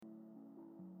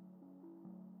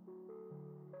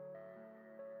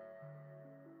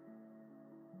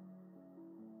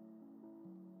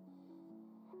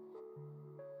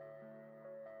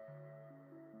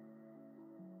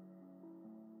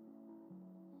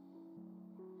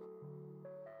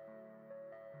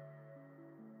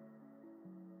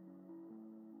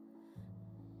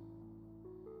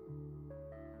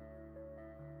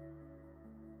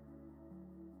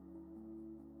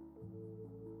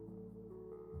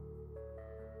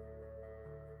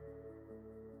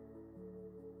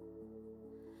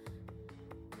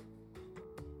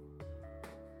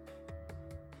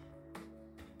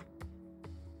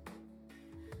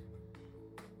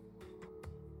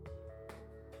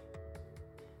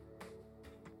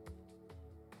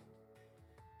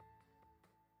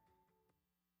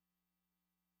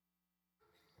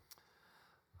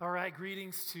All right,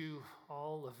 greetings to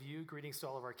all of you. Greetings to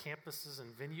all of our campuses and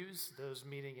venues, those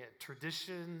meeting at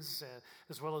Traditions,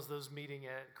 as well as those meeting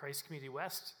at Christ Community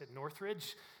West at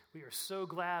Northridge. We are so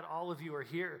glad all of you are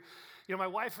here. You know, my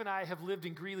wife and I have lived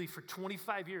in Greeley for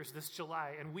 25 years this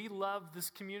July, and we love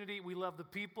this community. We love the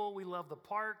people. We love the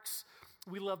parks.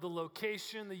 We love the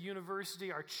location, the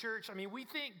university, our church. I mean, we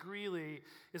think Greeley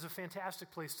is a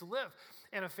fantastic place to live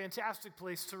and a fantastic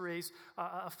place to raise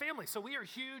a family. So we are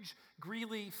huge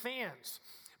Greeley fans.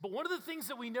 But one of the things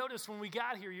that we noticed when we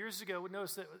got here years ago, we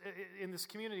noticed that in this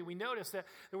community, we noticed that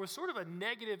there was sort of a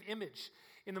negative image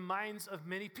in the minds of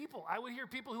many people. I would hear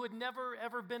people who had never,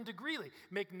 ever been to Greeley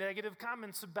make negative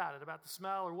comments about it, about the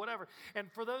smell or whatever.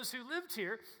 And for those who lived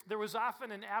here, there was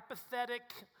often an apathetic,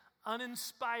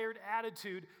 uninspired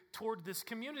attitude toward this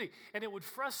community. And it would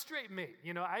frustrate me.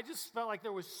 You know, I just felt like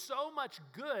there was so much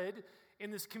good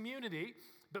in this community,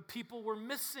 but people were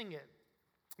missing it.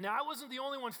 Now, I wasn't the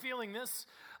only one feeling this.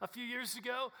 A few years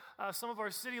ago, some of our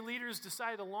city leaders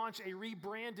decided to launch a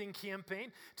rebranding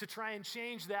campaign to try and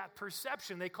change that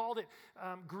perception. They called it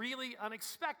Greeley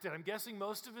Unexpected. I'm guessing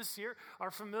most of us here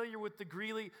are familiar with the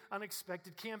Greeley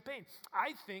Unexpected campaign.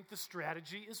 I think the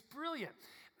strategy is brilliant.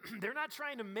 They're not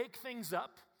trying to make things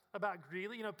up about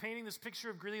Greeley, you know, painting this picture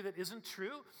of Greeley that isn't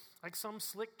true, like some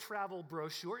slick travel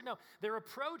brochure. No, their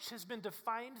approach has been to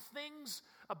find things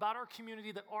about our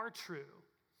community that are true,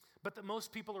 but that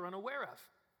most people are unaware of.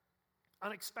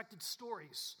 Unexpected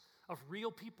stories of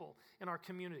real people in our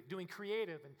community doing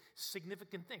creative and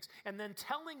significant things, and then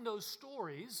telling those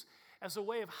stories as a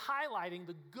way of highlighting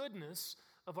the goodness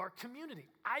of our community.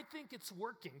 I think it's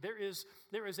working. There is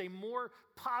a more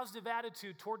positive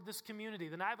attitude toward this community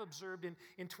than I've observed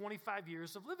in 25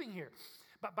 years of living here.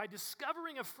 But by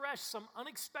discovering afresh some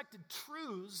unexpected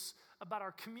truths about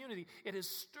our community, it has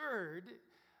stirred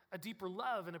a deeper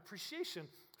love and appreciation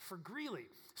for Greeley.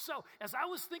 So, as I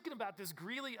was thinking about this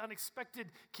Greeley Unexpected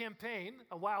campaign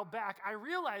a while back, I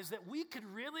realized that we could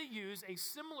really use a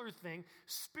similar thing,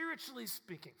 spiritually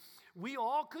speaking. We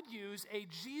all could use a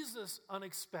Jesus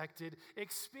Unexpected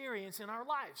experience in our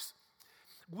lives.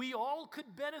 We all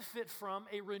could benefit from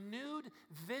a renewed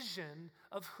vision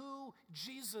of who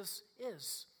Jesus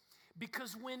is.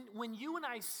 Because when you and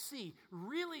I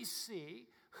really see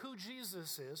who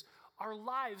Jesus is, our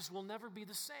lives will never be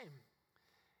the same.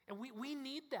 And we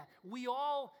need that. We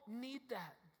all need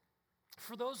that.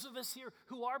 For those of us here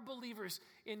who are believers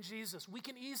in Jesus, we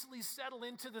can easily settle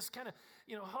into this kind of,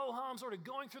 ho-hum, sort of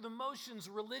going through the motions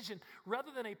religion rather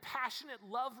than a passionate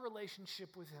love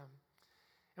relationship with Him.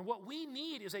 And what we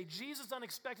need is a Jesus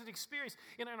Unexpected experience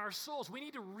in our souls. We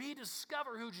need to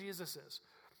rediscover who Jesus is,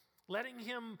 letting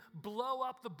Him blow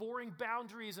up the boring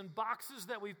boundaries and boxes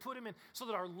that we've put Him in so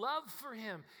that our love for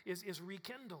Him is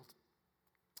rekindled.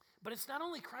 But it's not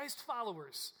only Christ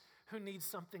followers who need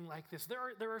something like this.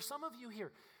 There are some of you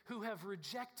here who have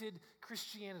rejected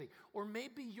Christianity, or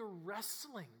maybe you're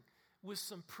wrestling with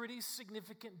some pretty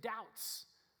significant doubts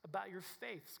about your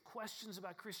faith, questions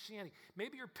about Christianity.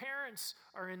 Maybe your parents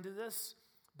are into this,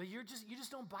 but you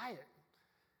just don't buy it.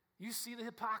 You see the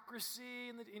hypocrisy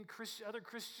in other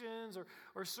Christians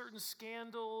or certain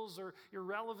scandals or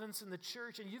irrelevance in the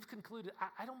church, and you've concluded,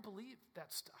 I don't believe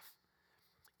that stuff.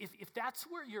 If that's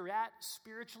where you're at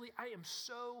spiritually, I am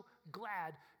so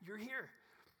glad you're here.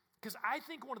 Because I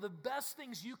think one of the best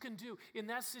things you can do in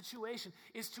that situation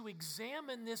is to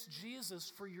examine this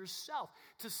Jesus for yourself,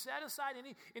 to set aside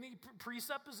any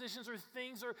presuppositions or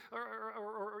things or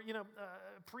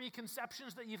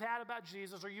preconceptions that you've had about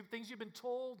Jesus or things you've been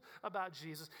told about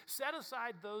Jesus. Set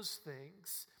aside those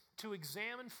things to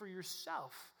examine for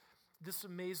yourself this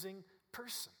amazing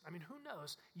person. I mean, who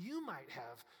knows? You might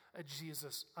have a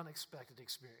Jesus Unexpected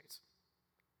experience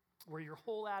where your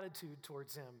whole attitude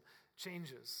towards Him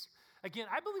changes. Again,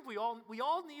 I believe we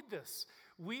all need this.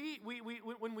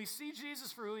 When we see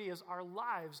Jesus for who He is, our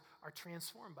lives are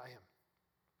transformed by Him.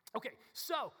 Okay,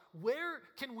 so where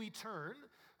can we turn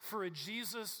for a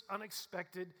Jesus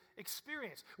Unexpected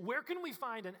experience? Where can we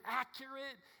find an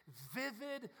accurate,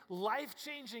 vivid,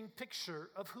 life-changing picture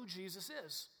of who Jesus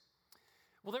is?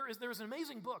 Well, there is an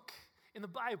amazing book in the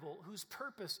Bible whose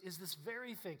purpose is this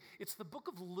very thing. It's the book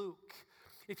of Luke.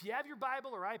 If you have your Bible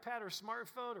or iPad or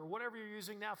smartphone or whatever you're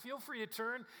using now, feel free to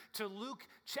turn to Luke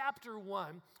chapter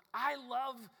 1. I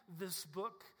love this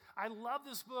book.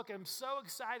 I'm so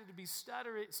excited to be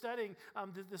studying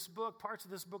this book, parts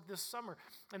of this book this summer.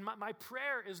 And my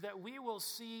prayer is that we will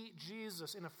see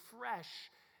Jesus in a fresh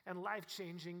and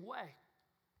life-changing way.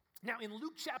 Now, in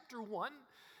Luke chapter 1,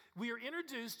 we are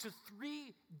introduced to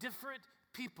three different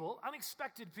people,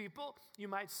 unexpected people, you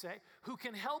might say, who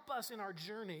can help us in our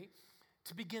journey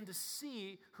to begin to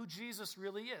see who Jesus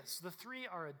really is. The three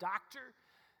are a doctor,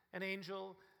 an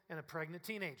angel, and a pregnant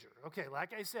teenager. Okay,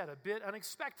 like I said, a bit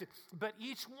unexpected, but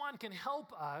each one can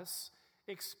help us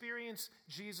experience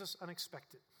Jesus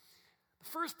unexpected. The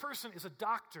first person is a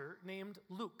doctor named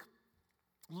Luke.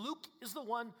 Luke is the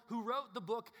one who wrote the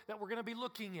book that we're going to be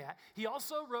looking at. He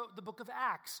also wrote the book of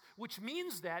Acts, which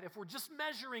means that if we're just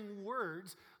measuring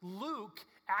words, Luke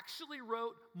actually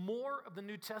wrote more of the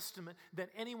New Testament than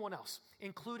anyone else,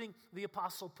 including the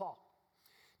Apostle Paul.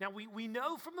 Now, we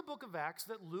know from the book of Acts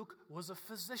that Luke was a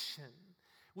physician,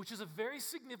 which is a very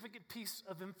significant piece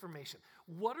of information.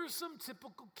 What are some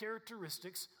typical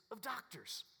characteristics of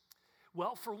doctors?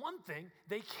 Well, for one thing,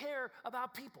 they care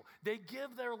about people. They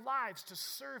give their lives to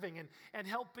serving and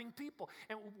helping people.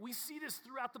 And we see this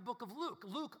throughout the book of Luke.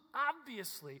 Luke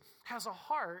obviously has a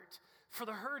heart for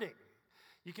the hurting.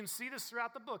 You can see this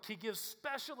throughout the book. He gives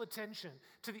special attention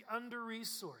to the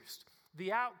under-resourced,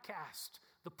 the outcast,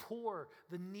 the poor,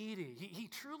 the needy. He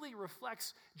truly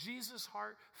reflects Jesus'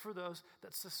 heart for those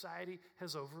that society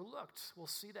has overlooked. We'll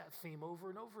see that theme over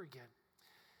and over again.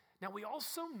 Now, we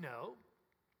also know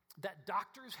that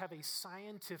doctors have a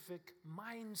scientific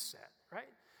mindset, right?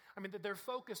 I mean, that they're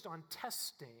focused on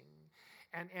testing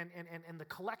and the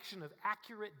collection of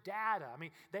accurate data. I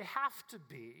mean, they have to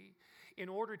be in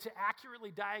order to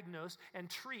accurately diagnose and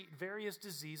treat various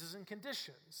diseases and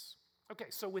conditions. Okay,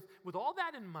 so with all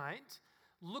that in mind,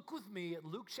 look with me at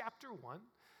Luke chapter 1,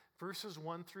 verses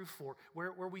 1 through 4,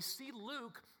 where we see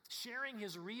Luke sharing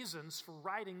his reasons for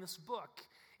writing this book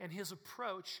and his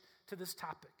approach to this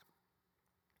topic.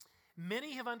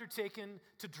 Many have undertaken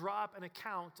to draw up an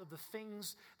account of the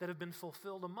things that have been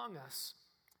fulfilled among us,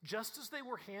 just as they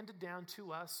were handed down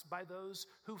to us by those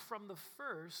who from the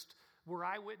first were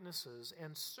eyewitnesses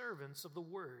and servants of the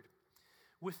word.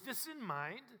 With this in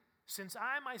mind, since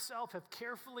I myself have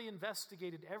carefully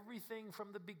investigated everything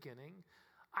from the beginning,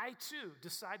 I too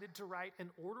decided to write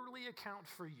an orderly account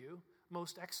for you,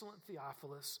 most excellent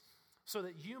Theophilus, so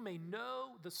that you may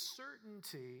know the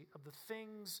certainty of the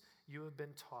things you have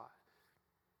been taught.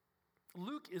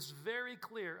 Luke is very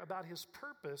clear about his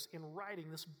purpose in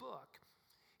writing this book.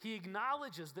 He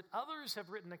acknowledges that others have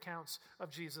written accounts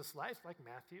of Jesus' life, like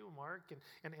Matthew, Mark,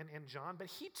 and John, but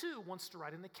he too wants to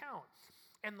write an account.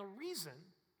 And the reason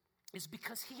is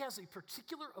because he has a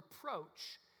particular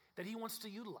approach that he wants to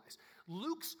utilize.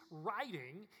 Luke's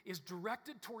writing is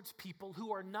directed towards people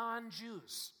who are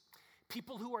non-Jews,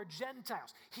 people who are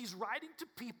Gentiles. He's writing to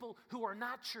people who are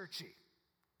not churchy,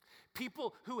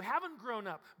 people who haven't grown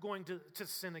up going to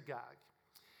synagogue.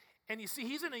 And you see,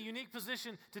 he's in a unique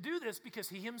position to do this because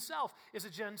he himself is a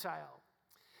Gentile.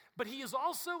 But he is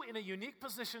also in a unique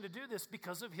position to do this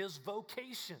because of his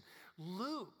vocation.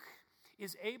 Luke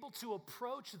is able to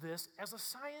approach this as a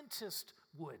scientist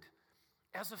would,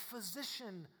 as a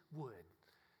physician would.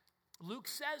 Luke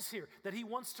says here that he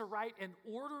wants to write an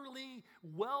orderly,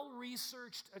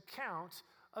 well-researched account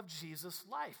of Jesus'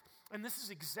 life. And this is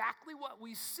exactly what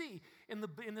we see in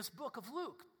this book of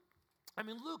Luke. I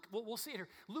mean, Luke, we'll see it here.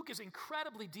 Luke is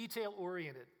incredibly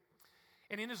detail-oriented.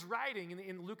 And in his writing,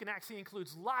 in Luke and Acts, he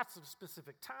includes lots of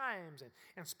specific times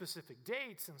and specific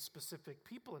dates and specific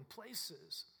people and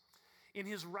places. In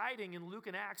his writing in Luke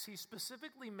and Acts, he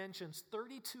specifically mentions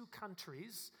 32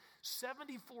 countries,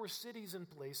 74 cities and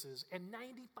places, and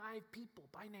 95 people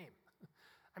by name.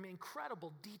 I mean,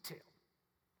 incredible detail.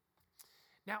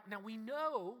 Now we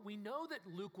know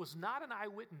that Luke was not an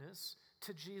eyewitness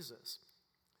to Jesus.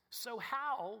 So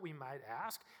how, we might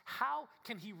ask, how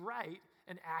can he write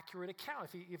an accurate account?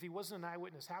 If he wasn't an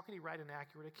eyewitness, how can he write an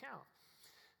accurate account?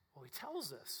 Well, he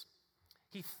tells us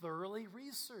he thoroughly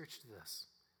researched this,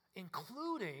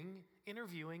 including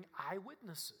interviewing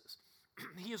eyewitnesses.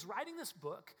 He is writing this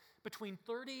book between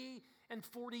 30 and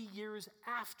 40 years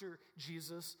after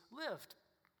Jesus lived.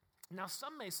 Now,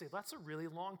 some may say that's a really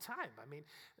long time. I mean,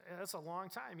 that's a long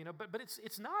time, but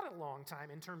it's not a long time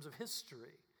in terms of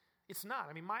history. It's not.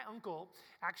 I mean, my uncle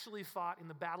actually fought in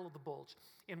the Battle of the Bulge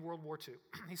in World War II.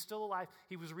 He's still alive.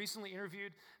 He was recently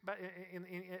interviewed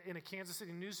in a Kansas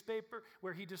City newspaper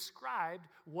where he described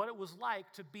what it was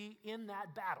like to be in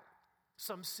that battle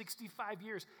some 65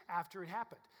 years after it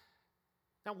happened.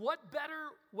 Now, what better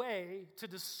way to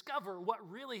discover what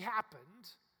really happened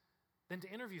than to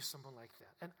interview someone like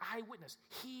that, an eyewitness?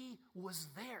 He was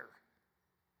there.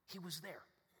 He was there.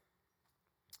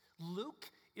 Luke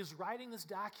is writing this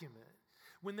document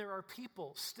when there are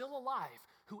people still alive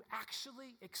who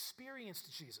actually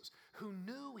experienced Jesus, who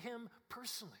knew him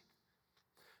personally.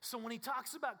 So when he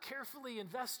talks about carefully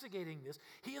investigating this,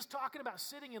 he is talking about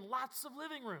sitting in lots of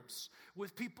living rooms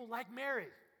with people like Mary,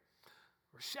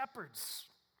 or shepherds,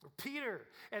 or Peter,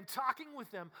 and talking with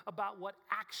them about what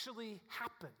actually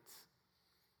happened.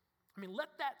 I mean, let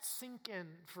that sink in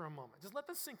for a moment. Just let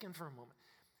that sink in for a moment.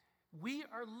 We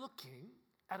are looking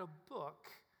at a book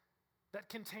that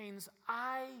contains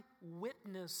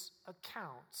eyewitness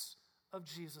accounts of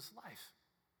Jesus' life.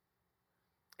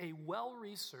 A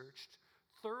well-researched,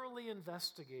 thoroughly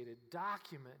investigated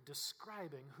document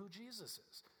describing who Jesus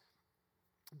is.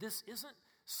 This isn't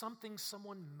something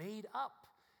someone made up.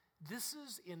 This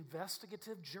is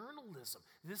investigative journalism.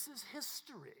 This is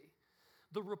history.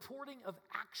 The reporting of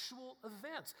actual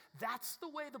events. That's the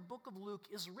way the book of Luke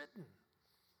is written.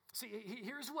 See,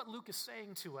 here's what Luke is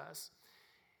saying to us.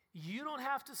 You don't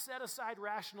have to set aside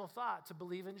rational thought to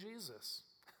believe in Jesus.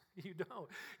 You don't.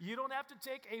 You don't have to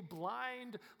take a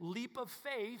blind leap of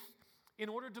faith in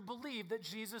order to believe that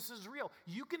Jesus is real.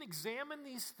 You can examine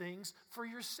these things for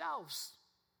yourselves.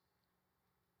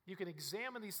 You can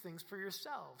examine these things for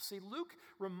yourselves. See, Luke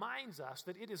reminds us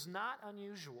that it is not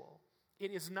unusual.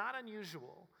 It is not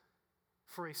unusual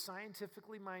for a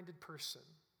scientifically minded person,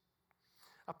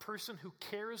 a person who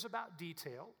cares about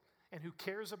detail and who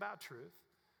cares about truth.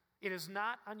 It is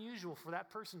not unusual for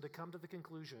that person to come to the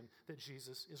conclusion that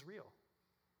Jesus is real,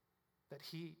 that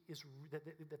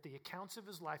that the accounts of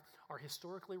his life are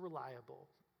historically reliable,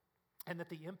 and that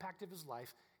the impact of his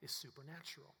life is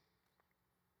supernatural.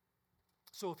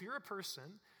 So if you're a person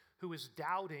who is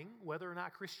doubting whether or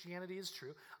not Christianity is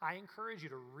true, I encourage you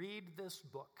to read this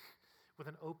book with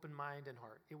an open mind and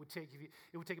heart. It would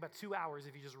take about 2 hours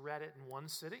if you just read it in one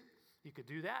sitting. You could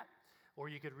do that. Or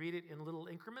you could read it in little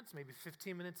increments, maybe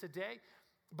 15 minutes a day.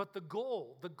 But the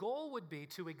goal would be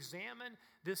to examine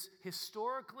this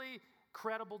historically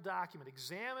credible document.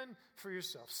 Examine for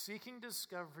yourself, seeking to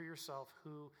discover for yourself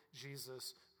who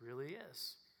Jesus really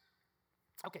is.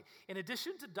 Okay, in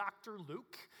addition to Dr.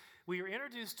 Luke, we are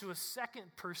introduced to a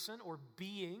second person, or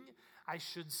being, I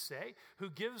should say, who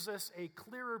gives us a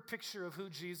clearer picture of who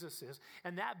Jesus is.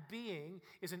 And that being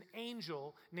is an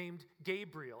angel named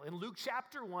Gabriel. In Luke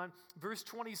chapter 1, verse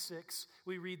 26,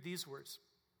 we read these words.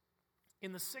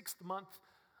 In the 6th month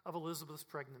of Elizabeth's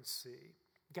pregnancy,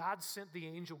 God sent the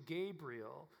angel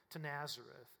Gabriel to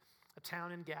Nazareth, a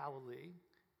town in Galilee,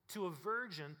 to a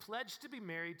virgin pledged to be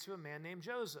married to a man named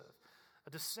Joseph, a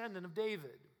descendant of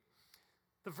David.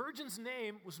 The virgin's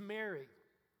name was Mary.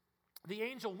 The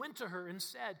angel went to her and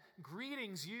said,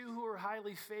 "Greetings, you who are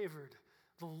highly favored.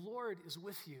 The Lord is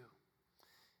with you."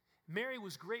 Mary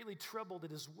was greatly troubled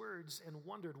at his words and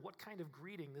wondered what kind of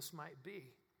greeting this might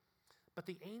be. But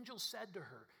the angel said to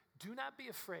her, "Do not be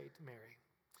afraid, Mary.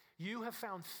 You have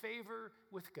found favor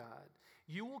with God.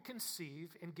 You will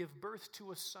conceive and give birth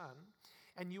to a son,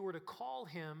 and you are to call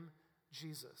him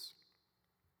Jesus."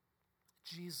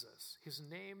 Jesus, his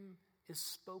name is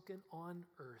spoken on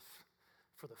earth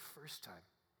for the first time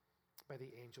by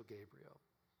the angel Gabriel,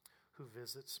 who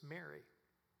visits Mary.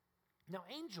 Now,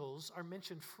 angels are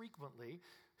mentioned frequently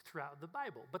throughout the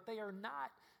Bible, but they are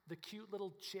not the cute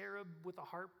little cherub with a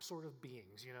harp sort of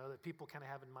beings, that people kind of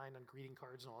have in mind on greeting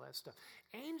cards and all that stuff.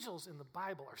 Angels in the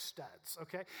Bible are studs,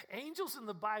 okay? Angels in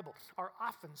the Bible are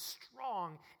often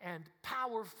strong and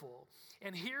powerful.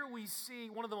 And here we see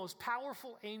one of the most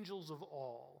powerful angels of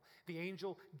all, the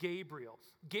angel Gabriel.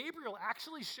 Gabriel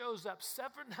actually shows up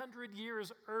 700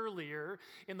 years earlier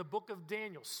in the book of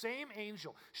Daniel. Same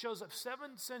angel shows up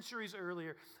 7 centuries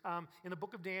earlier in the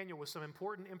book of Daniel with some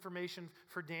important information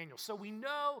for Daniel. So we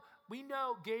know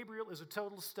Gabriel is a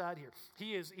total stud here.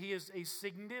 He is a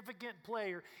significant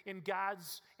player in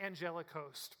God's angelic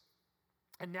host.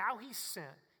 And now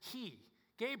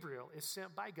Gabriel is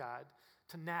sent by God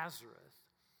to Nazareth,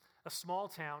 a small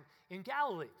town in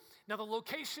Galilee. Now, the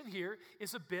location here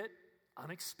is a bit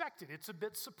unexpected. It's a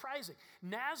bit surprising.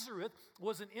 Nazareth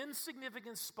was an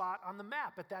insignificant spot on the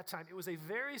map at that time. It was a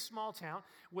very small town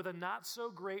with a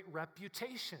not-so-great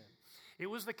reputation. It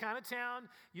was the kind of town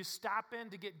you stop in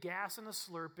to get gas and a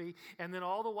Slurpee, and then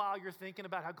all the while you're thinking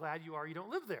about how glad you are you don't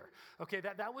live there. Okay,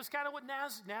 that was kind of what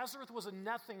Nazareth was, a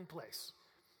nothing place.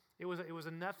 It was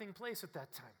a nothing place at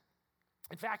that time.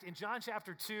 In fact, in John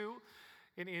chapter 2,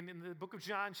 in the book of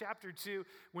John chapter 2,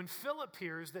 when Philip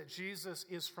hears that Jesus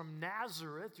is from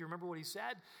Nazareth, you remember what he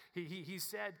said? He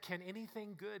said, "Can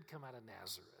anything good come out of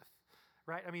Nazareth?"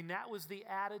 Right? I mean, that was the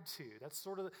attitude. That's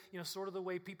sort of the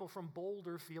way people from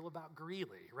Boulder feel about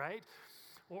Greeley, right?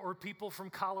 Or people from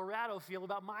Colorado feel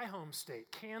about my home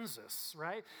state, Kansas,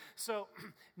 right? So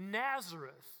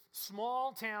Nazareth,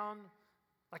 small town,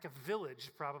 like a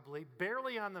village probably,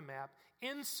 barely on the map,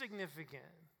 insignificant.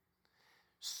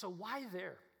 So why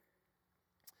there?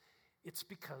 It's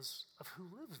because of who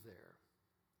lives there.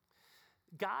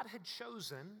 God had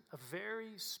chosen a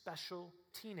very special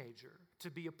teenager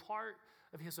to be a part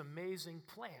of his amazing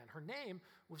plan. Her name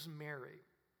was Mary.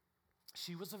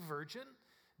 She was a virgin,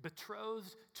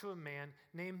 betrothed to a man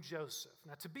named Joseph.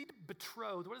 Now, to be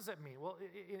betrothed, what does that mean? Well,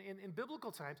 in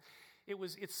biblical times,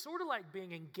 it's sort of like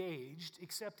being engaged,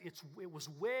 except it was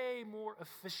way more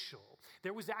official.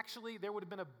 There would have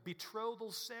been a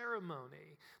betrothal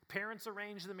ceremony. Parents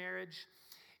arranged the marriage,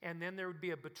 and then there would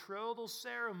be a betrothal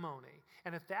ceremony.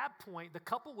 And at that point, the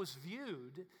couple was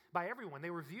viewed by everyone.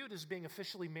 They were viewed as being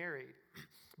officially married.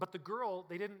 But the girl,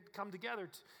 they didn't come together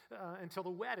until the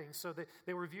wedding. So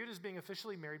they were viewed as being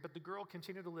officially married, but the girl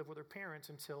continued to live with her parents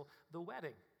until the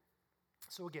wedding.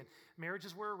 So again,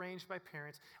 marriages were arranged by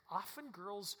parents. Often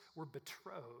girls were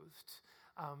betrothed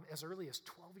as early as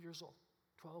 12 years old,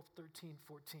 12, 13,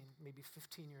 14, maybe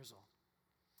 15 years old.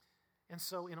 And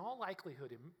so in all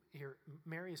likelihood, here,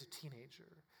 Mary is a teenager,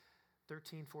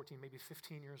 13, 14, maybe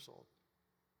 15 years old.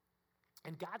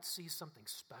 And God sees something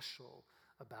special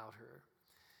about her.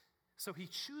 So he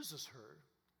chooses her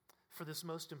for this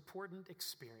most important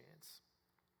experience.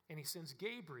 And he sends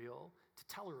Gabriel to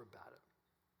tell her about it.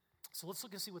 So let's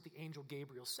look and see what the angel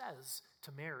Gabriel says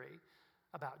to Mary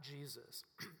about Jesus.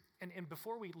 And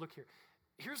before we look here,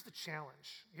 here's the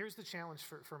challenge. Here's the challenge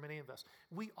for many of us.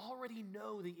 We already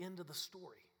know the end of the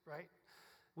story, right?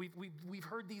 We've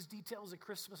heard these details at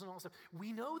Christmas and all that stuff.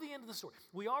 We know the end of the story.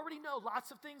 We already know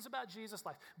lots of things about Jesus'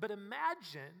 life. But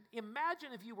imagine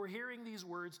if you were hearing these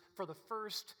words for the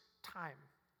first time.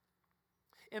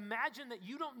 Imagine that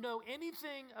you don't know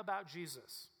anything about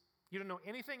Jesus. You don't know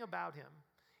anything about him.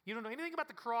 You don't know anything about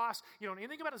the cross. You don't know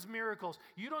anything about his miracles.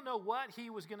 You don't know what he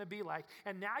was going to be like.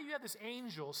 And now you have this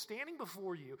angel standing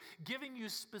before you, giving you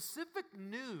specific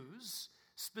news,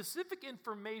 specific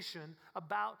information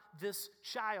about this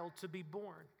child to be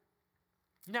born.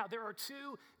 Now, there are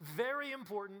two very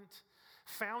important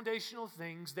foundational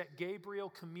things that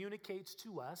Gabriel communicates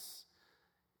to us,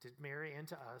 to Mary and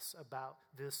to us, about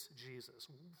this Jesus.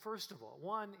 First of all,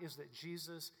 one is that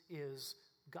Jesus is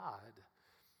God.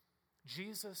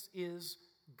 Jesus is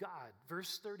God.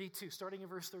 Verse 32, starting in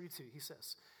verse 32, he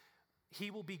says, he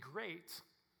will be great,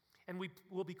 and we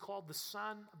will be called the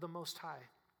Son of the Most High.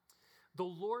 The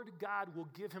Lord God will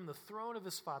give him the throne of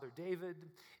his father David,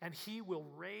 and he will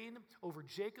reign over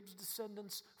Jacob's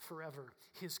descendants forever.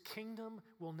 His kingdom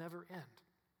will never end.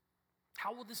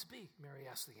 How will this be? Mary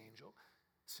asked the angel.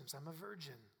 Since I'm a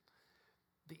virgin.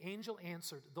 The angel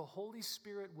answered, the Holy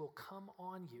Spirit will come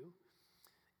on you,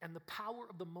 and the power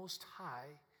of the Most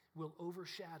High will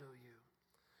overshadow you.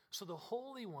 So the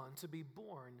Holy One to be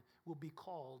born will be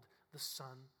called the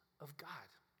Son of God.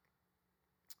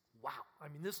 Wow. I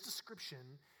mean, this description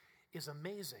is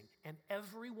amazing. And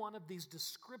every one of these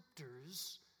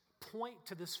descriptors point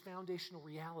to this foundational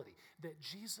reality that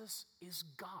Jesus is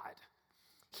God.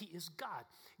 He is God.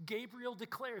 Gabriel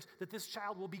declares that this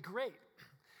child will be great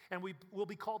and will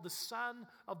be called the Son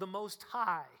of the Most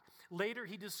High. Later,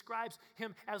 he describes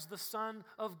him as the Son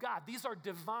of God. These are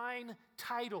divine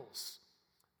titles.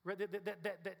 Right?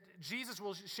 That Jesus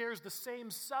shares the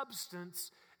same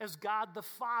substance as God the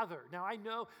Father. Now, I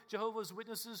know Jehovah's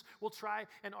Witnesses will try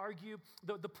and argue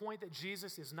the point that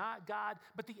Jesus is not God,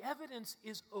 but the evidence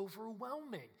is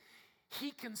overwhelming.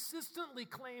 He consistently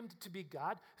claimed to be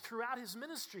God throughout his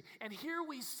ministry. And here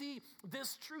we see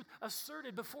this truth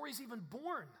asserted before he's even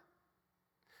born.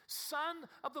 Son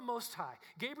of the Most High.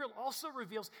 Gabriel also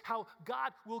reveals how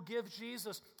God will give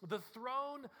Jesus the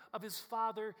throne of his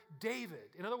father David.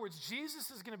 In other words,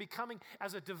 Jesus is going to be coming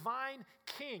as a divine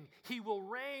king. He will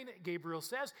reign, Gabriel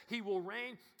says, he will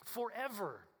reign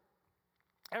forever.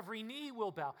 Every knee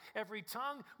will bow. Every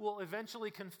tongue will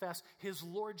eventually confess his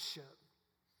lordship.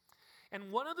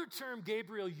 And one other term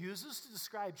Gabriel uses to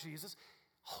describe Jesus,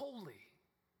 holy.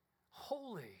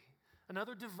 Holy.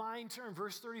 Another divine term,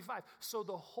 verse 35. So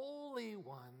the Holy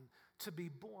One to be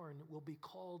born will be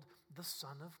called the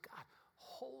Son of God.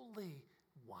 Holy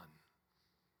One.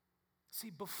 See,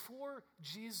 before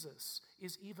Jesus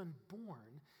is even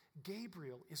born,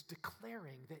 Gabriel is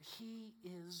declaring that he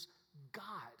is God,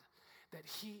 that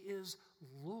he is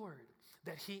Lord,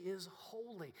 that he is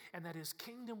holy, and that his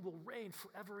kingdom will reign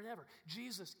forever and ever.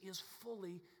 Jesus is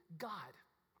fully God.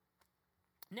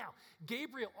 Now,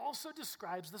 Gabriel also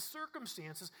describes the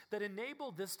circumstances that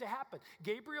enabled this to happen.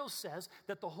 Gabriel says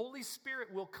that the Holy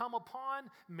Spirit will come upon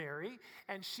Mary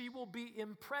and she will be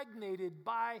impregnated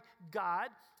by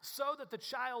God so that the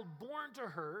child born to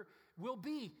her will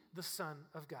be the Son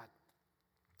of God.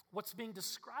 What's being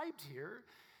described here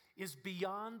is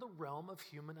beyond the realm of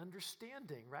human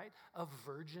understanding, right? A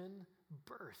virgin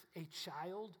birth, a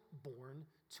child born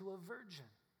to a virgin.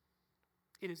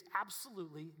 It is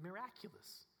absolutely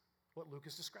miraculous, what Luke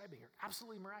is describing here.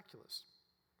 Absolutely miraculous.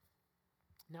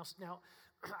 Now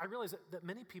I realize that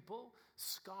many people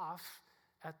scoff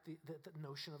at the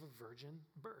notion of a virgin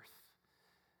birth.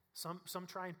 Some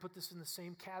try and put this in the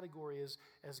same category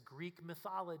as Greek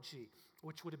mythology,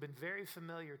 which would have been very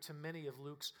familiar to many of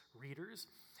Luke's readers.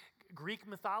 Greek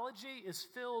mythology is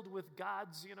filled with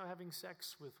gods, having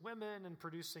sex with women and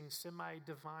producing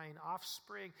semi-divine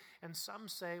offspring. And some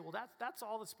say, well, that's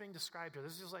all that's being described here.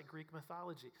 This is just like Greek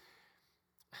mythology.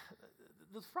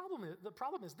 The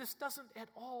problem is this doesn't at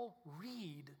all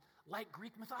read like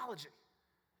Greek mythology.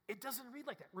 It doesn't read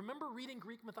like that. Remember reading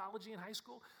Greek mythology in high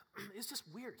school? It's just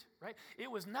weird, right? It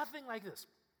was nothing like this.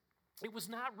 It was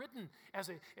not written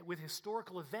with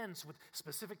historical events, with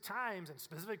specific times and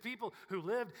specific people who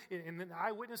lived and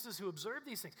eyewitnesses who observed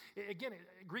these things. Again,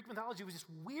 Greek mythology was just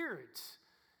weird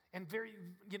and very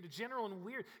general and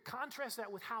weird. Contrast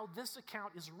that with how this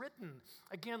account is written.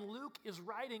 Again, Luke is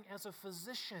writing as a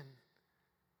physician.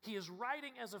 He is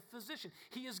writing as a physician.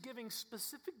 He is giving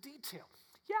specific detail.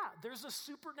 Yeah, there's a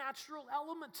supernatural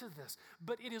element to this,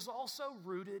 but it is also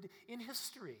rooted in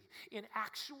history, in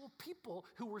actual people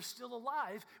who were still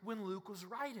alive when Luke was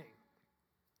writing.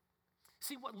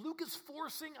 See, what Luke is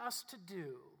forcing us to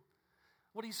do,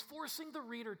 what he's forcing the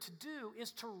reader to do,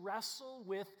 is to wrestle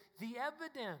with the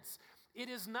evidence. It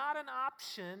is not an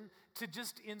option to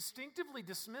just instinctively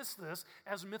dismiss this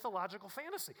as mythological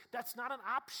fantasy. That's not an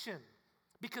option,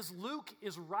 because Luke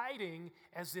is writing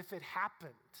as if it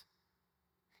happened.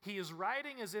 He is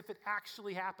writing as if it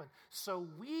actually happened. So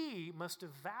we must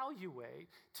evaluate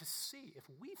to see if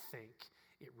we think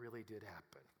it really did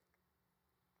happen.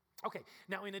 Okay,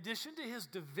 now in addition to his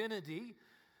divinity,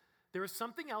 there is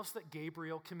something else that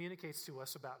Gabriel communicates to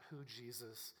us about who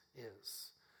Jesus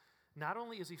is. Not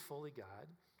only is he fully God,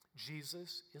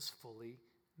 Jesus is fully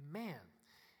man.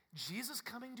 Jesus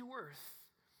coming to earth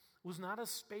was not a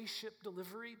spaceship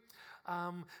delivery,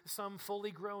 some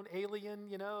fully grown alien,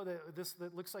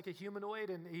 that looks like a humanoid,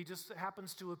 and he just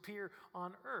happens to appear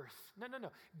on earth. No.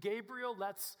 Gabriel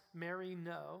lets Mary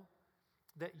know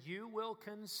that you will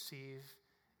conceive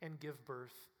and give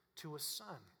birth to a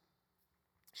son.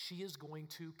 She is going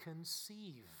to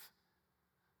conceive.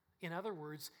 In other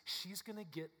words, she's going to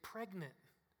get pregnant.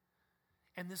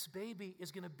 And this baby is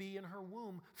going to be in her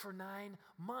womb for 9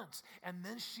 months. And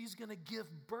then she's going to give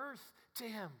birth to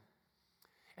him.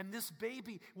 And this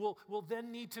baby will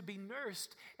then need to be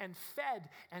nursed and fed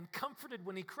and comforted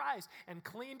when he cries and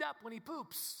cleaned up when he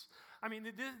poops. I mean,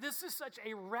 this is such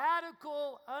a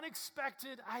radical,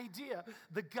 unexpected idea.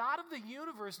 The God of the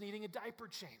universe needing a diaper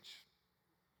change.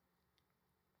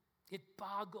 It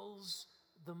boggles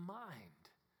the mind.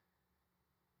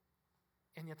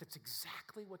 And yet that's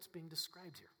exactly what's being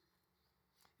described here.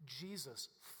 Jesus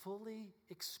fully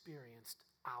experienced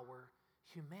our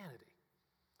humanity.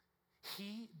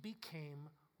 He became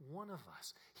one of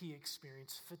us. He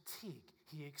experienced fatigue.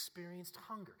 He experienced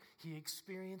hunger. He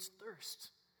experienced thirst.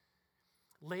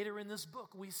 Later in this book,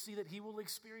 we see that he will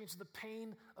experience the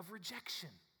pain of rejection.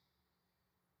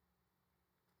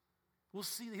 We'll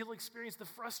see that he'll experience the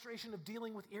frustration of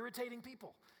dealing with irritating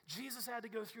people. Jesus had to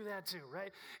go through that too,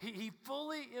 right? He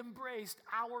fully embraced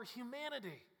our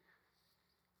humanity.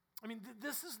 I mean,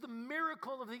 this is the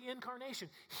miracle of the incarnation.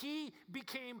 He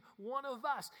became one of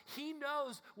us. He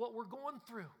knows what we're going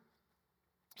through.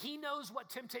 He knows what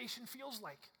temptation feels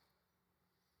like.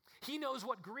 He knows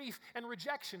what grief and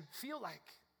rejection feel like.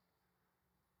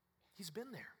 He's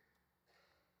been there.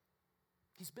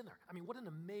 He's been there. I mean, what an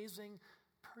amazing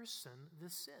person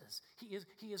this is.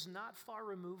 He is not far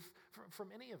removed from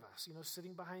any of us,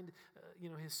 sitting behind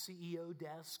his CEO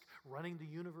desk, running the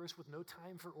universe with no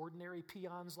time for ordinary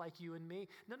peons like you and me.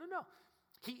 No.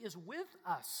 He is with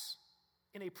us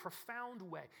in a profound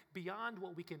way, beyond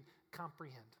what we can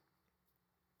comprehend.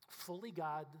 Fully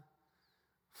God,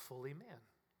 fully man.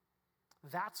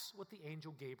 That's what the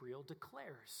angel Gabriel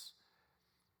declares.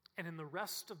 And in the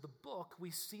rest of the book,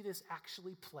 we see this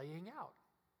actually playing out.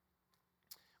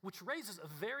 Which raises a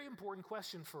very important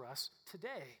question for us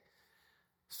today.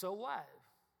 So what?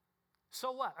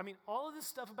 So what? I mean, all of this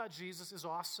stuff about Jesus is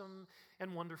awesome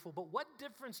and wonderful, but what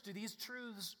difference do these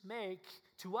truths make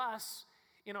to us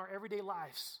in our everyday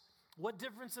lives? What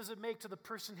difference does it make to the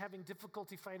person having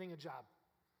difficulty finding a job?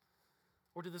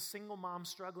 Or to the single mom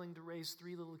struggling to raise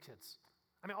 3 little kids?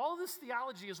 I mean, all of this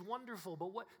theology is wonderful,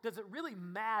 but what does it really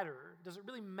matter? Does it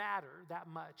really matter that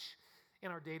much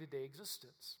in our day-to-day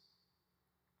existence?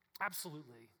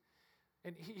 Absolutely.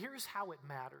 And here's how it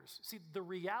matters. See, the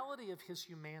reality of his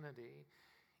humanity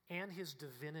and his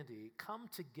divinity come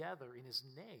together in his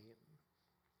name.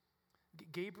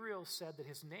 Gabriel said that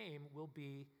his name will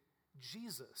be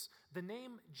Jesus. The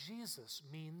name Jesus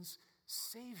means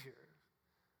Savior.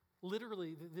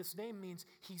 Literally, this name means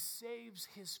he saves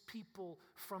his people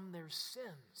from their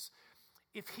sins.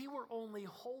 If he were only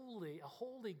holy, a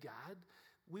holy God,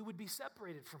 we would be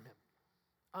separated from him,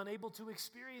 unable to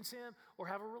experience him or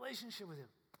have a relationship with him.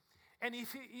 And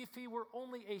if he were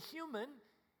only a human,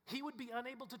 he would be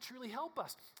unable to truly help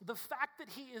us. The fact that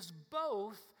he is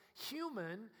both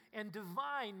human and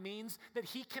divine means that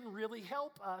he can really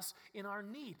help us in our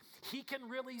need. He can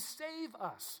really save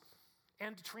us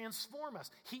and transform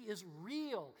us. He is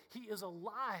real. He is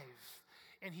alive.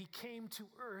 And he came to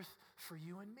earth for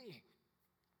you and me.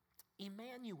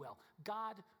 Emmanuel,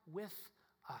 God with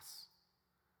us.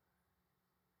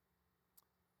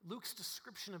 Luke's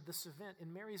description of this event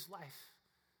in Mary's life,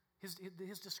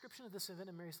 his description of this event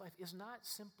in Mary's life is not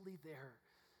simply there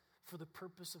for the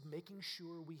purpose of making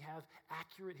sure we have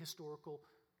accurate historical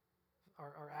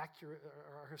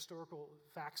our historical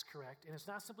facts correct, and it's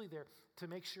not simply there to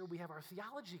make sure we have our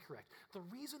theology correct. The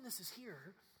reason this is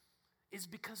here is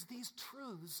because these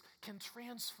truths can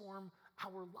transform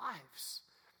our lives.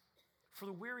 For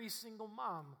the weary single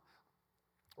mom,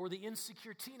 or the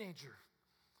insecure teenager,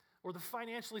 or the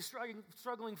financially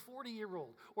struggling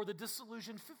 40-year-old, or the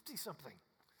disillusioned 50-something,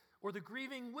 or the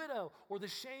grieving widow, or the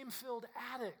shame-filled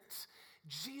addict,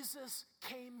 Jesus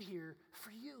came here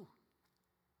for you.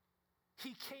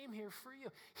 He came here for you.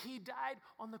 He died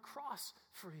on the cross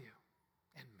for you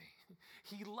and me.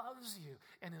 He loves you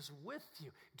and is with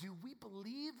you. Do we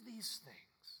believe these things?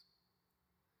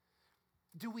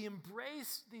 Do we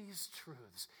embrace these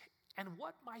truths? And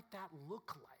what might that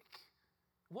look like?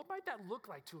 What might that look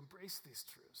like to embrace these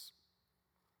truths?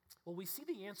 Well, we see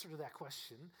the answer to that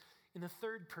question in the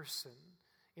third person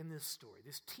in this story,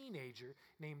 this teenager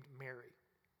named Mary.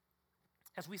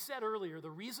 As we said earlier, the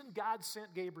reason God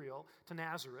sent Gabriel to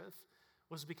Nazareth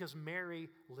was because Mary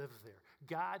lived there.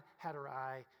 God had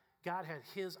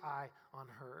his eye on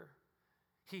her.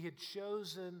 He had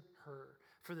chosen her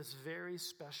for this very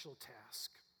special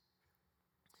task.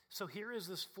 So here is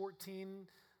this 14,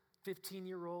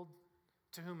 15-year-old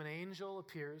to whom an angel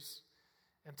appears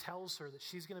and tells her that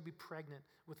she's going to be pregnant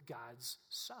with God's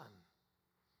son.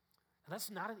 And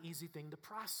that's not an easy thing to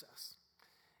process,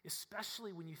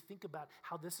 especially when you think about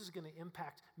how this is going to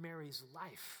impact Mary's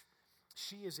life.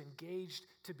 She is engaged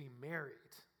to be married,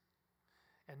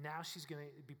 and now she's going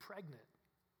to be pregnant.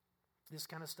 This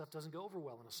kind of stuff doesn't go over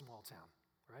well in a small town,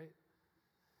 right?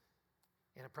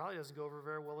 And it probably doesn't go over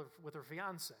very well with her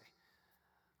fiance.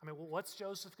 I mean, well, what's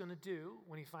Joseph going to do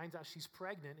when he finds out she's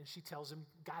pregnant and she tells him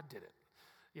God did it?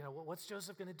 You know, what's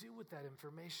Joseph going to do with that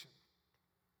information?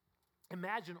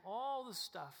 Imagine all the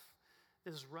stuff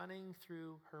that is running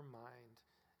through her mind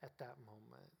at that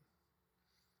moment.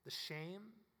 The shame,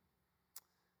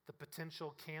 the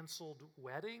potential canceled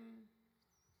wedding,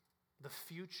 the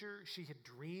future she had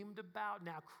dreamed about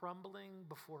now crumbling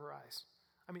before her eyes.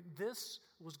 I mean, this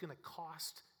was going to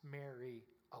cost Mary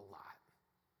a lot.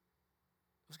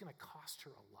 It was going to cost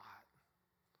her a lot.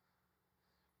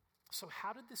 So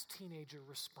how did this teenager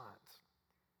respond?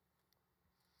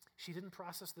 She didn't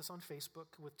process this on Facebook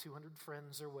with 200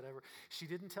 friends or whatever. She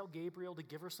didn't tell Gabriel to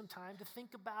give her some time to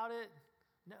think about it.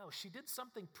 No, she did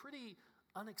something pretty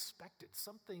unexpected,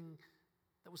 something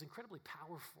that was incredibly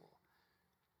powerful.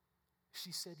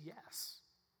 She said yes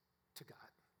to God.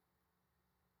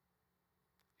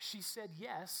 She said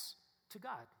yes to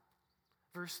God.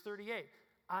 Verse 38,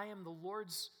 I am the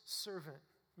Lord's servant,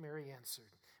 Mary answered.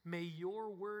 May your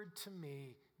word to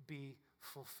me be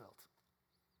fulfilled.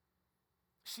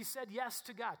 She said yes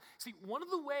to God. See, one of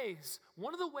the ways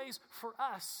for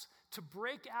us to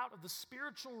break out of the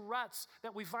spiritual ruts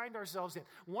that we find ourselves in,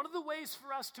 one of the ways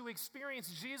for us to experience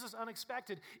Jesus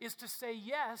unexpected is to say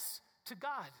yes to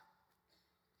God.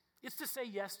 It's to say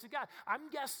yes to God. I'm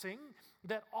guessing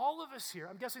that all of us here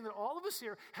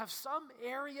have some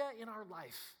area in our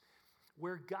life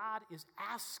where God is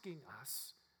asking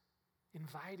us,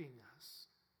 inviting us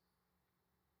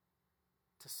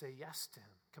to say yes to him,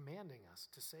 commanding us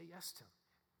to say yes to him.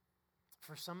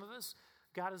 For some of us,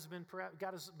 God has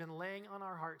been laying on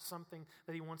our heart something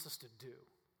that he wants us to do.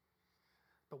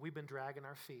 But we've been dragging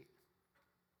our feet,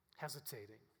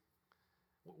 hesitating.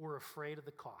 We're afraid of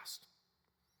the cost.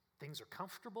 Things are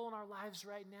comfortable in our lives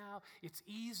right now. It's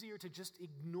easier to just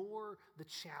ignore the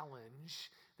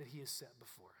challenge that he has set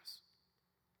before us.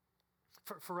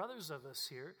 For others of us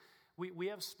here, we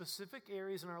have specific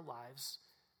areas in our lives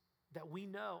that we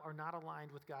know are not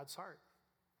aligned with God's heart.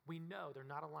 We know they're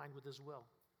not aligned with his will.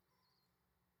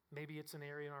 Maybe it's an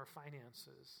area in our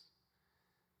finances.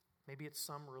 Maybe it's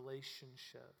some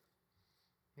relationship.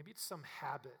 Maybe it's some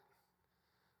habit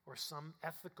or some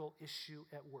ethical issue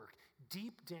at work.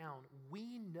 Deep down,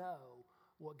 we know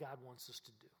what God wants us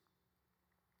to do,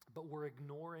 but we're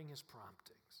ignoring his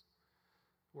promptings.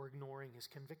 We're ignoring his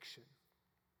conviction.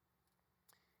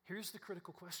 Here's the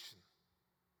critical question.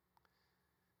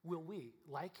 Will we,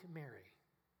 like Mary,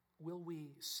 will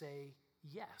we say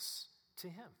yes to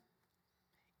him,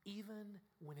 even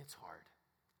when it's hard?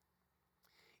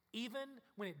 Even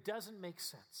when it doesn't make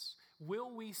sense, will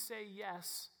we say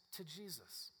yes to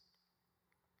Jesus?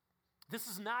 This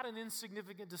is not an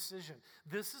insignificant decision.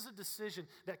 This is a decision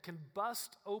that can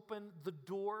bust open the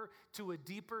door to a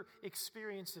deeper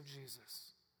experience of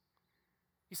Jesus.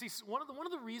 You see, one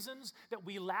of the reasons that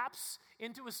we lapse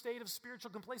into a state of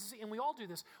spiritual complacency, and we all do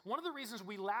this, one of the reasons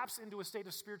we lapse into a state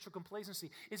of spiritual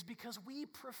complacency is because we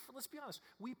prefer, let's be honest,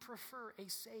 we prefer a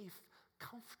safe,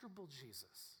 comfortable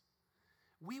Jesus.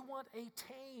 We want a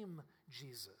tame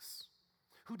Jesus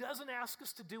who doesn't ask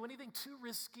us to do anything too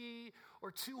risky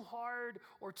or too hard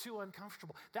or too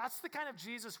uncomfortable. That's the kind of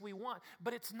Jesus we want,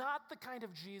 but it's not the kind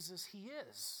of Jesus he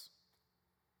is.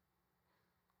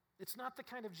 It's not the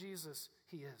kind of Jesus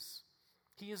he is.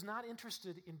 He is not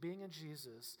interested in being a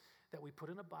Jesus that we put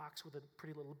in a box with a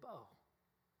pretty little bow.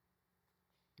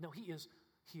 No, he is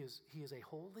a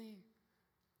holy,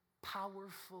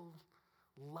 powerful,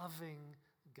 loving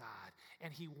God,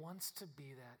 and he wants to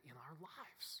be that in our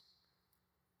lives.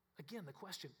 Again, the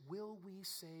question, will we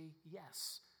say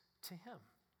yes to him?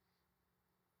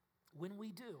 When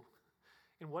we do,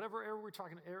 in whatever area we're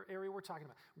talking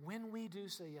about, when we do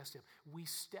say yes to him, we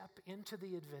step into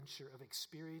the adventure of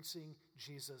experiencing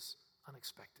Jesus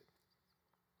unexpected.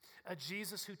 A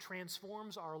Jesus who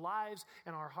transforms our lives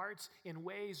and our hearts in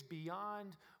ways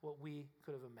beyond what we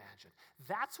could have imagined.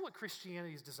 That's what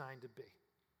Christianity is designed to be.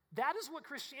 That is what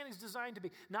Christianity is designed to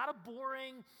be. Not a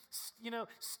boring,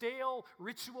 stale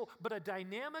ritual, but a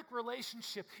dynamic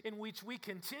relationship in which we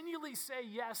continually say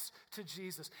yes to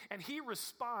Jesus. And he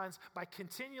responds by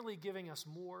continually giving us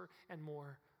more and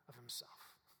more of himself.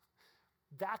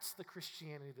 That's the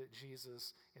Christianity that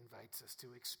Jesus invites us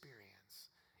to experience.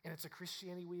 And it's a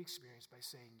Christianity we experience by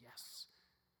saying yes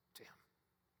to him.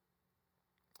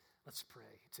 Let's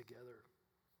pray together.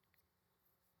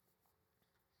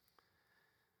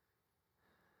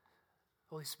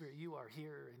 Holy Spirit, you are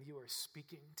here and you are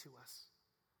speaking to us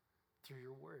through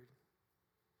your word.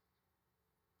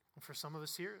 And for some of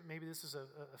us here, maybe this is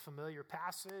a familiar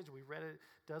passage. We've read it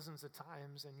dozens of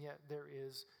times, and yet there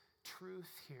is truth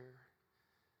here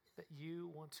that you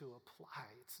want to apply.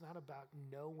 It's not about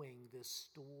knowing this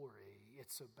story.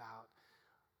 It's about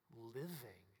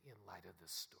living in light of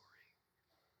this story,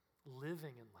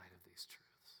 living in light of these truths.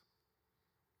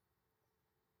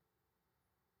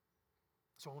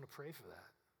 So I want to pray for that.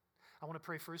 I want to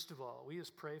pray, first of all, we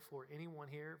just pray for anyone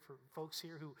here, for folks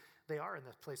here who they are in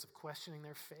the place of questioning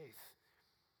their faith.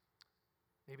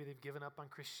 Maybe they've given up on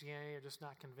Christianity or just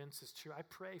not convinced it's true. I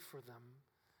pray for them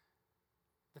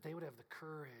that they would have the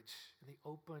courage and the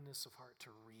openness of heart to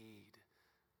read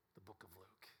the book of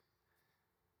Luke.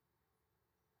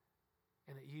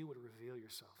 And that you would reveal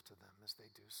yourself to them as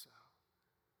they do so.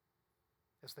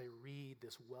 As they read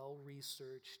this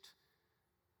well-researched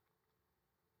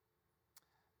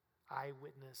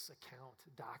eyewitness account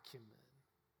document,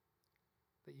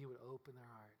 that you would open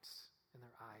their hearts and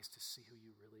their eyes to see who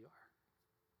you really are.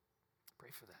 Pray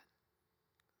for that.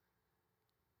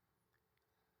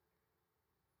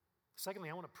 Secondly,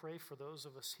 I want to pray for those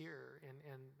of us here,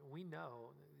 and we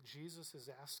know Jesus is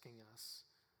asking us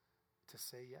to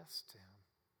say yes to him.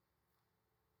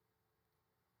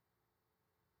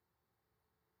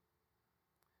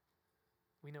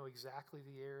 We know exactly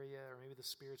the area, or maybe the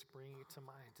Spirit's bringing it to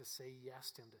mind, to say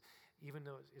yes to him, even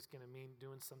though it's going to mean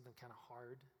doing something kind of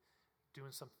hard,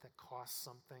 doing something that costs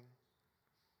something.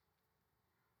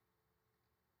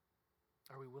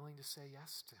 Are we willing to say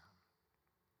yes to him?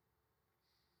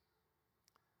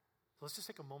 So let's just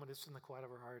take a moment, just in the quiet of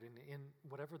our heart, and in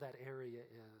whatever that area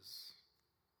is,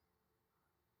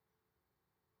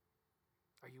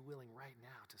 are you willing right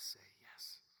now to say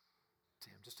yes to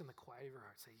him? Just in the quiet of your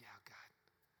heart, say, yeah, God,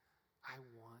 I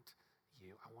want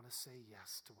you. I want to say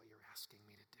yes to what you're asking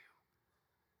me to do.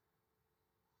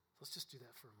 Let's just do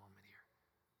that for a moment here.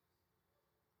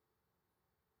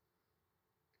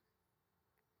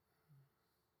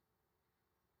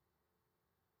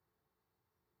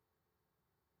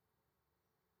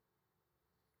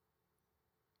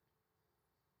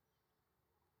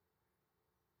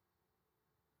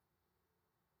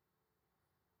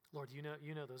 Lord, you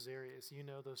know those areas. You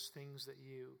know those things that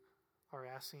you are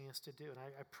asking us to do. And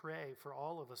I pray for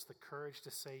all of us the courage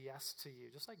to say yes to you,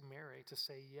 just like Mary, to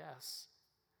say yes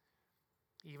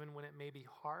even when it may be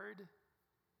hard,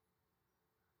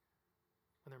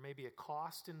 when there may be a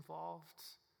cost involved.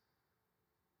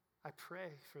 I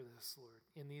pray for this, Lord,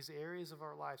 in these areas of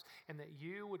our lives, and that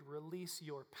you would release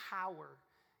your power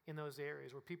in those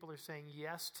areas where people are saying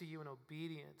yes to you in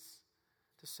obedience,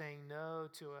 to saying no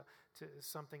to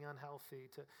something unhealthy,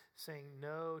 to saying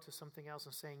no to something else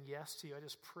and saying yes to you. I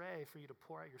just pray for you to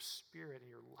pour out your Spirit and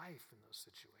your life in those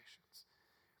situations,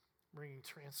 bringing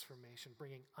transformation,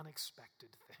 bringing unexpected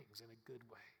things in a good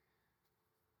way.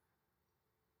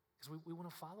 Because we want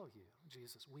to follow you,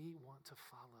 Jesus. We want to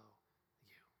follow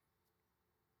you.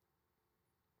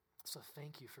 So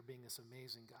thank you for being this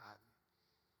amazing God,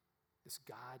 this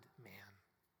God-man.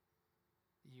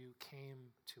 You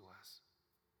came to us.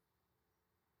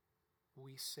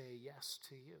 We say yes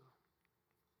to you.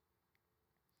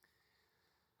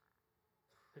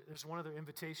 There's one other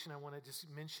invitation I want to just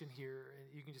mention here,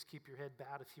 and you can just keep your head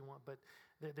bowed if you want, but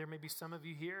there may be some of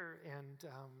you here, and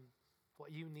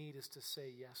what you need is to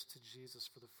say yes to Jesus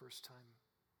for the first time.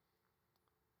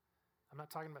 I'm not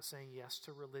talking about saying yes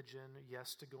to religion,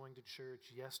 yes to going to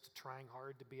church, yes to trying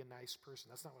hard to be a nice person.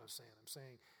 That's not what I'm saying. I'm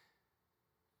saying,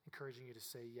 encouraging you to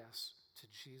say yes to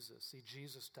Jesus. See,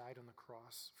 Jesus died on the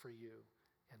cross for you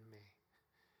and me.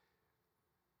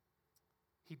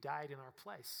 He died in our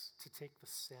place to take the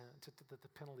sin, the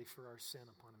penalty for our sin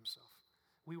upon himself.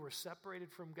 We were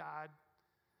separated from God,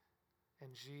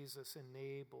 and Jesus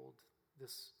enabled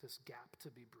this gap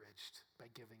to be bridged by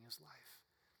giving his life.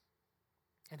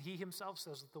 And he himself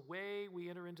says that the way we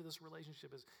enter into this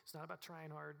relationship is, it's not about trying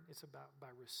hard, it's about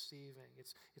by receiving.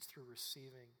 It's through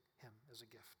receiving him as a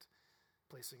gift,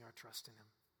 placing our trust in him.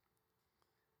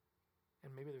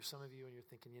 And maybe there's some of you and you're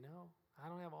thinking, I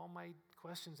don't have all my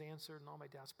questions answered and all my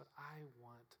doubts, but I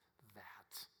want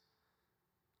that.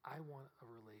 I want a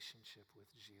relationship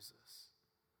with Jesus.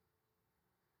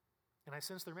 And I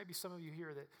sense there may be some of you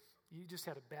here that you just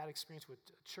had a bad experience with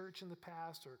a church in the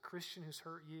past or a Christian who's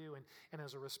hurt you, and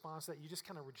as a response to that, you just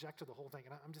kind of rejected the whole thing.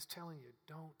 And I'm just telling you,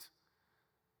 don't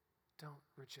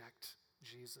reject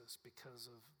Jesus because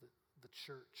of the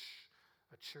church,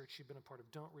 a church you've been a part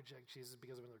of. Don't reject Jesus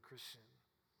because of another Christian.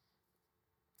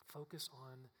 Focus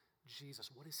on Jesus.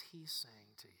 What is he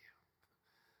saying to you?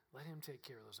 Let him take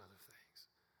care of those other things.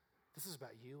 This is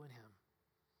about you and him.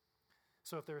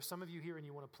 So if there are some of you here and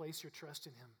you want to place your trust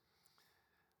in him,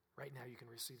 right now you can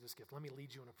receive this gift. Let me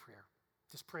lead you in a prayer.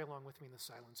 Just pray along with me in the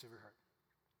silence of your heart.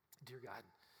 Dear God,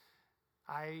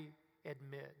 I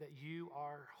admit that you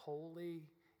are holy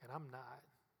and I'm not.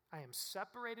 I am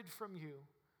separated from you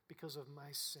because of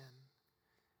my sin.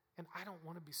 And I don't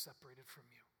want to be separated from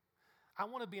you. I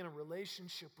want to be in a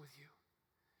relationship with you.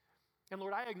 And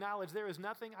Lord, I acknowledge there is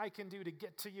nothing I can do to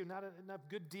get to you, not enough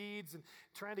good deeds and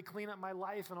trying to clean up my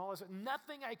life and all this.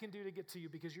 Nothing I can do to get to you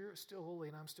because you're still holy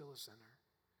and I'm still a sinner.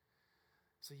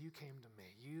 So you came to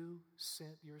me. You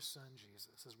sent your son,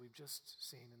 Jesus, as we've just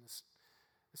seen in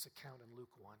this account in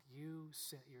Luke 1. You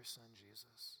sent your son,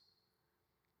 Jesus,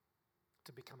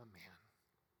 to become a man,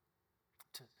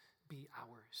 to be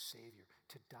our Savior,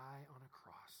 to die on a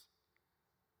cross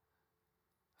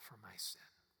for my sin.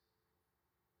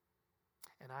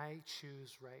 And I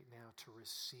choose right now to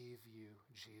receive you,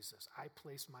 Jesus. I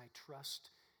place my trust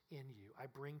in you. I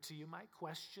bring to you my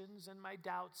questions and my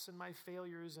doubts and my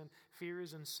failures and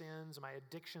fears and sins, my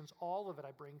addictions, all of it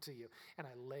I bring to you. And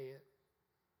I lay it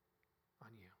on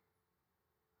you.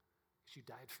 Because you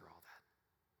died for all that.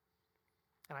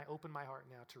 And I open my heart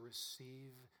now to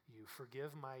receive you.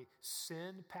 Forgive my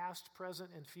sin, past, present,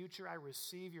 and future. I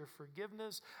receive your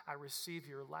forgiveness. I receive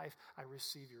your life. I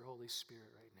receive your Holy Spirit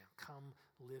right now. Come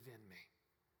live in me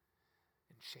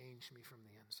and change me from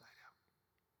the inside out.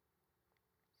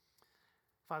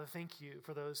 Father, thank you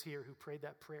for those here who prayed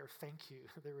that prayer. Thank you.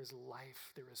 There is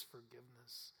life. There is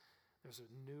forgiveness. There's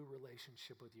a new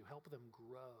relationship with you. Help them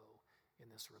grow in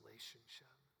this relationship.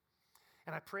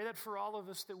 And I pray that for all of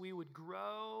us that we would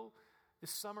grow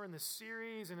this summer in this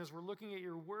series, and as we're looking at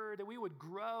your word, that we would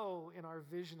grow in our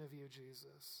vision of you,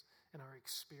 Jesus, and our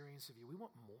experience of you. We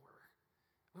want more.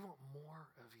 We want more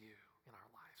of you in our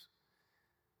lives.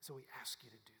 So we ask you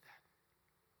to do that.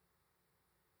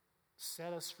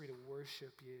 Set us free to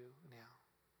worship you now.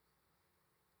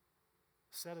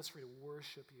 Set us free to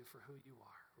worship you for who you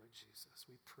are, Lord Jesus.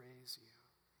 We praise you.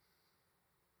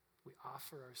 We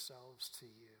offer ourselves to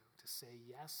you to say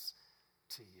yes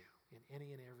to you in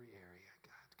any and every area,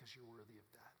 God, because you're worthy of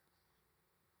that.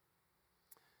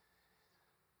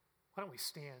 Why don't we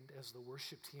stand as the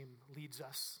worship team leads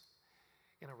us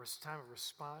in a time of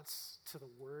response to the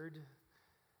word.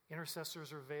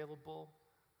 Intercessors are available.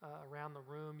 around the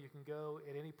room. You can go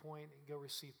at any point and go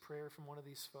receive prayer from one of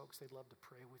these folks. They'd love to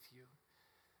pray with you.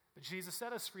 But Jesus,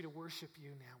 set us free to worship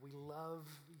you now. We love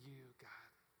you,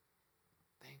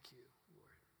 God. Thank you.